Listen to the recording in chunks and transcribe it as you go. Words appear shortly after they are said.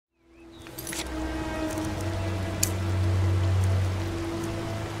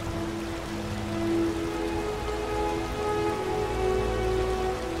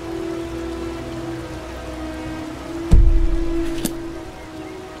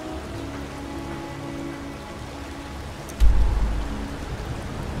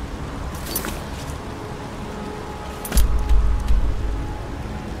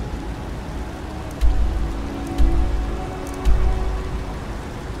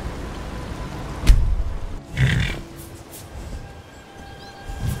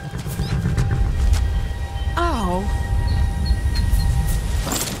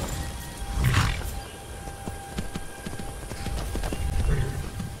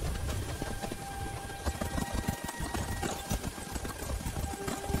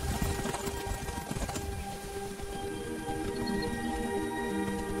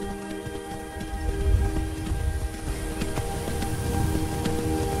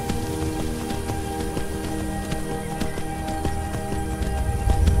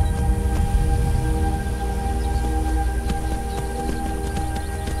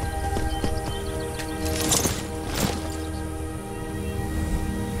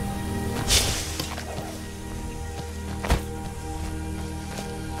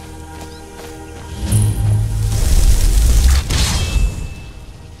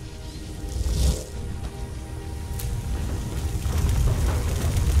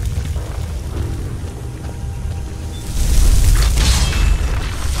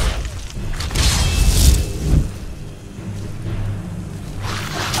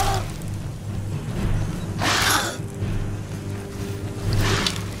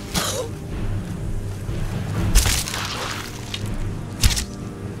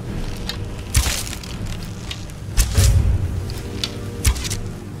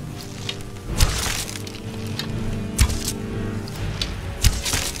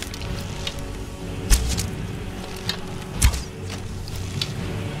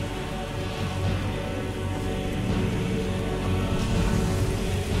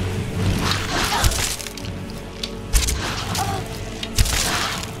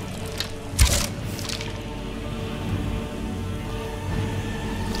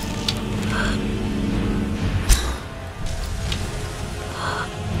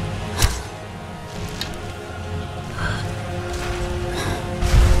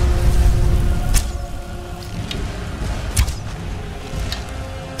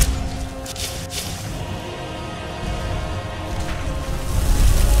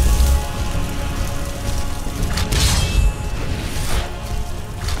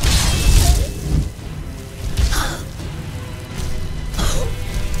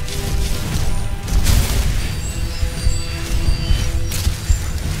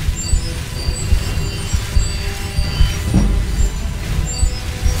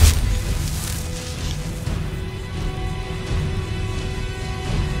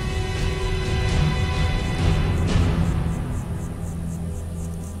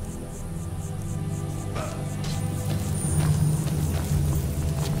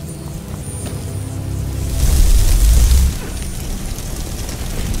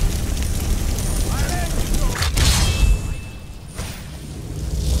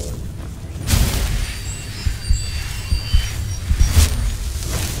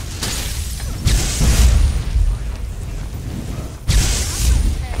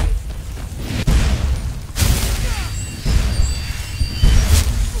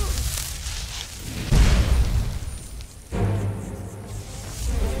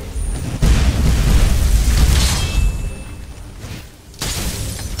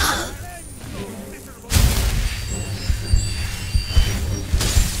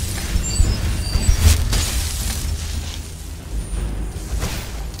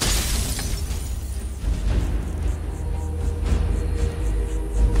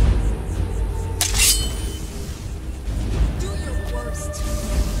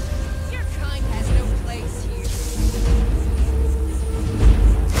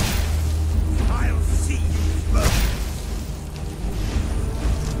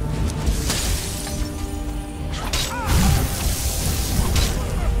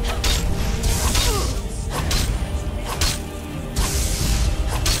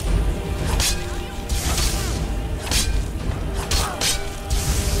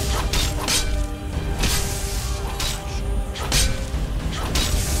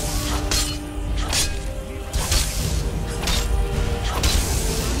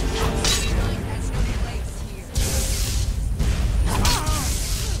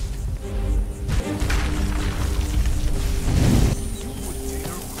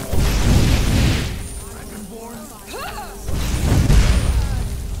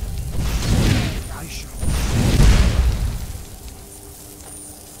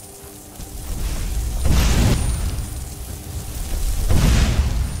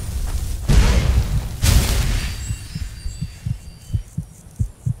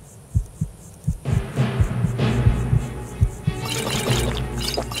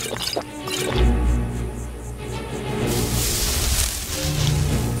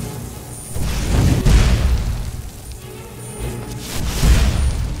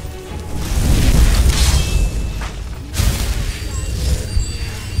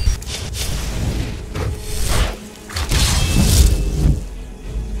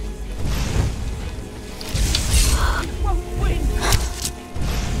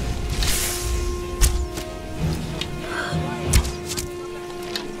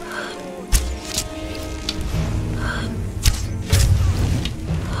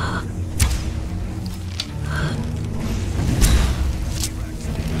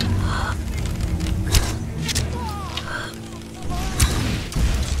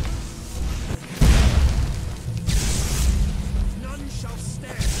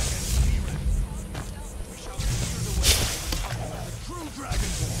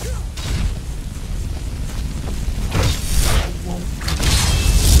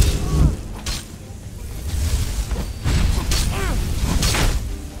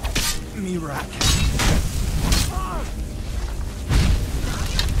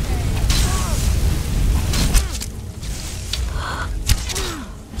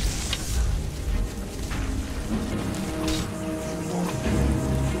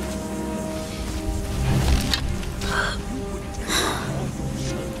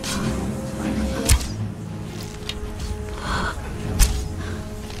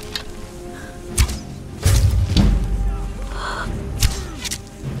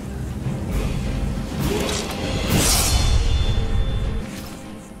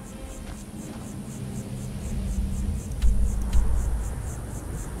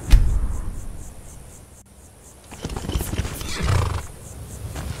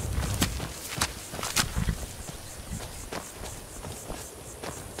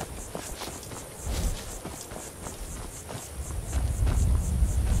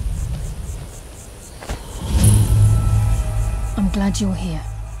glad you're here.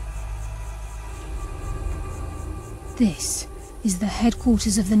 This is the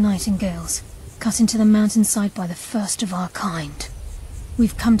headquarters of the Nightingales, cut into the mountainside by the first of our kind.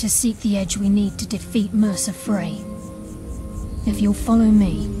 We've come to seek the edge we need to defeat Mercer Frey. If you'll follow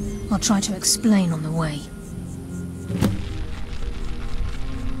me, I'll try to explain on the way.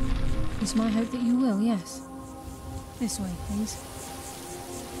 It's my hope that you will, yes. This way, please.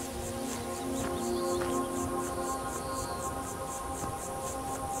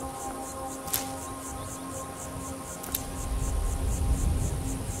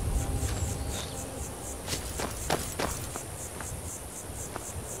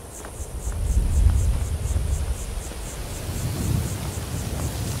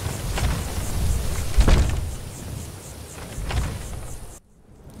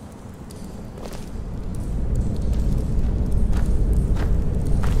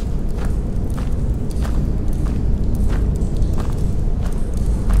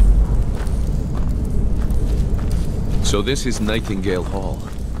 So this is Nightingale Hall.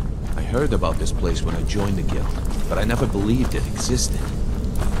 I heard about this place when I joined the guild, but I never believed it existed.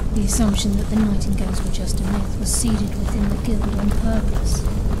 The assumption that the Nightingales were just a myth was seeded within the guild on purpose.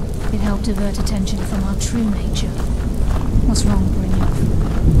 It helped divert attention from our true nature. What's wrong,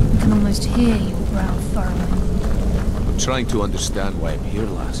 Brynjolf? I can almost hear your brow furrowing. I'm trying to understand why I'm here,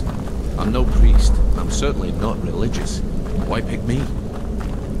 lass. I'm no priest. I'm certainly not religious. Why pick me?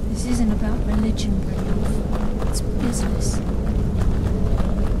 This isn't about religion, Brynjolf. It's business.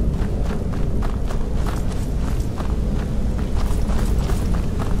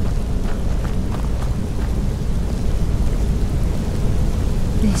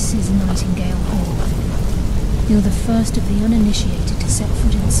 This is Nightingale Hall. You're the first of the uninitiated to set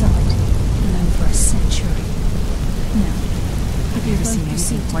foot inside, known for a century. Now, if you both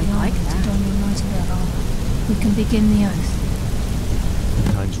proceed to the island and don your Nightingale armor, we can begin the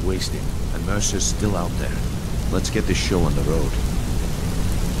oath. Time's wasting, and Mercer's still out there. Let's get this show on the road.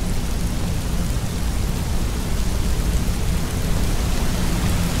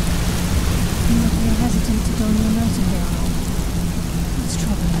 You appear hesitant to don your Nightingale armor. What's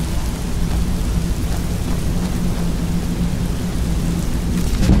troubling you?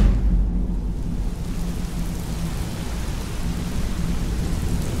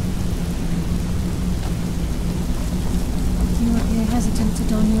 You appear hesitant to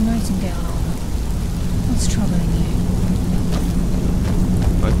don your Nightingale armor. What's troubling you?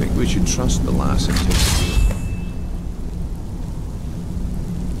 I think we should trust the lass and take the deal.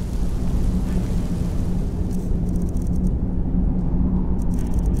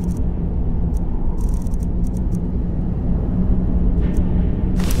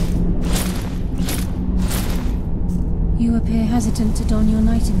 You appear hesitant to don your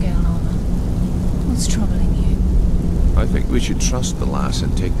Nightingale armor. What's troubling you? I think we should trust the lass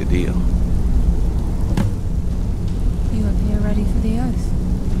and take the deal. You appear ready for the oath.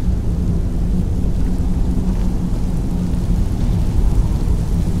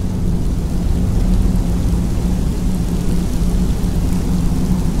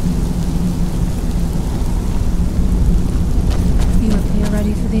 You appear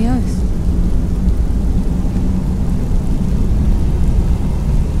ready for the oath.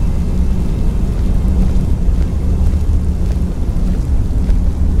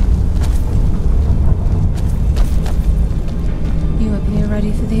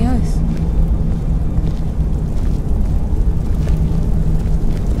 Ready for the oath.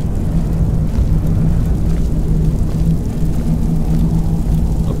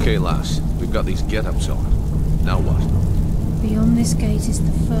 Okay, lass. We've got these get-ups on. Now what? Beyond this gate is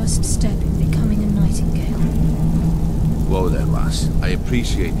the first step in becoming a Nightingale. Whoa there, lass. I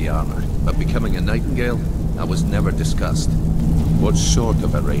appreciate the armor, but becoming a Nightingale? That was never discussed. What sort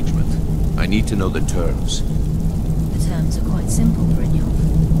of arrangement? I need to know the terms. The terms are quite simple, Brynjolf.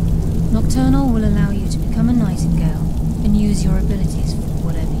 Nocturnal will allow you to become a Nightingale and use your abilities for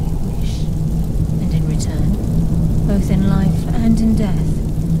whatever you wish. And in return, both in life and in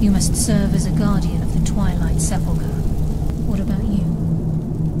death, you must serve as a guardian of the Twilight Sepulchre. What about you?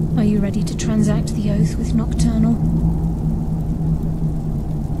 Are you ready to transact the oath with Nocturnal?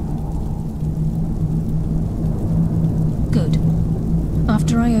 Good.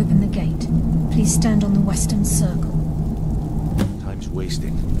 After I open the gate, please stand on the western circle. Time's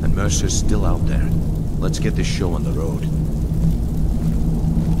wasting, and Mercer's still out there. Let's get this show on the road.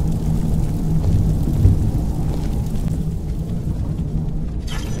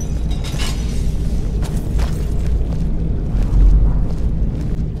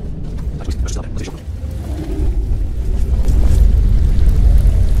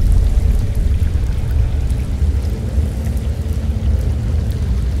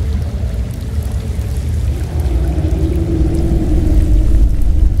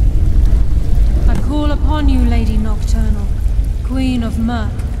 Queen of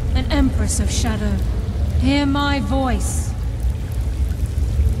Murk, an Empress of Shadow. Hear my voice.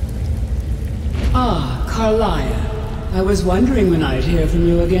 Ah, Carliah. I was wondering when I'd hear from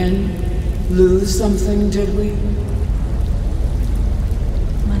you again. Lose something, did we?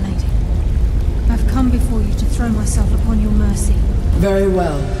 My lady, I've come before you to throw myself upon your mercy. Very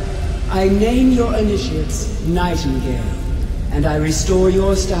well. I name your initiates Nightingale, and I restore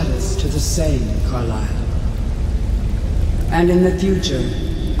your status to the same, Carliah. And in the future,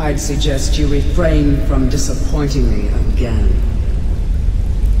 I'd suggest you refrain from disappointing me again.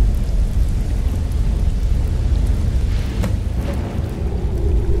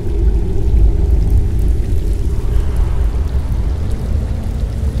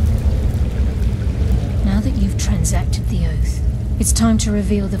 Now that you've transacted the oath, it's time to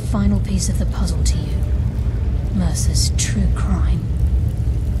reveal the final piece of the puzzle to you. Mercer's true crime.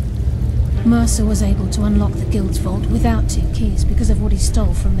 Mercer was able to unlock the Guild's vault without 2 keys because of what he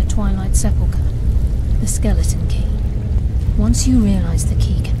stole from the Twilight Sepulchre, the skeleton key. Once you realize the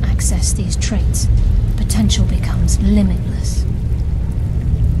key can access these traits, the potential becomes limitless.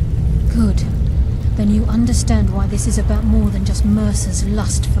 Good. Then you understand why this is about more than just Mercer's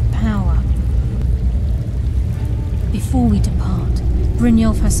lust for power. Before we depart,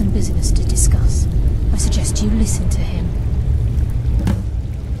 Brynjolf has some business to discuss. I suggest you listen to him.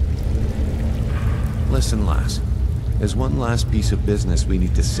 Listen, lass. There's one last piece of business we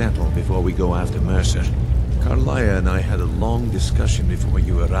need to settle before we go after Mercer. Carliah and I had a long discussion before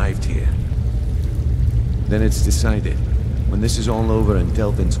you arrived here. Then it's decided. When this is all over and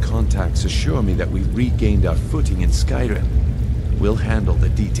Delvin's contacts assure me that we've regained our footing in Skyrim, we'll handle the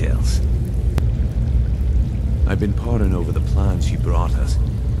details. I've been poring over the plans you brought us,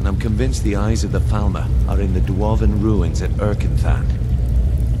 and I'm convinced the eyes of the Falmer are in the Dwarven ruins at Erkenthan.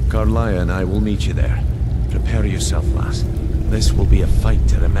 Carliah and I will meet you there. Prepare yourself, lass. This will be a fight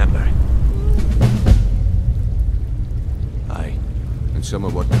to remember. Aye, and some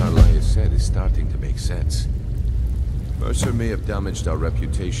of what Carliah said is starting to make sense. Mercer may have damaged our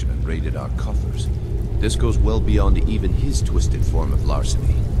reputation and raided our coffers. This goes well beyond even his twisted form of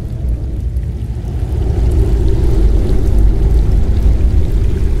larceny.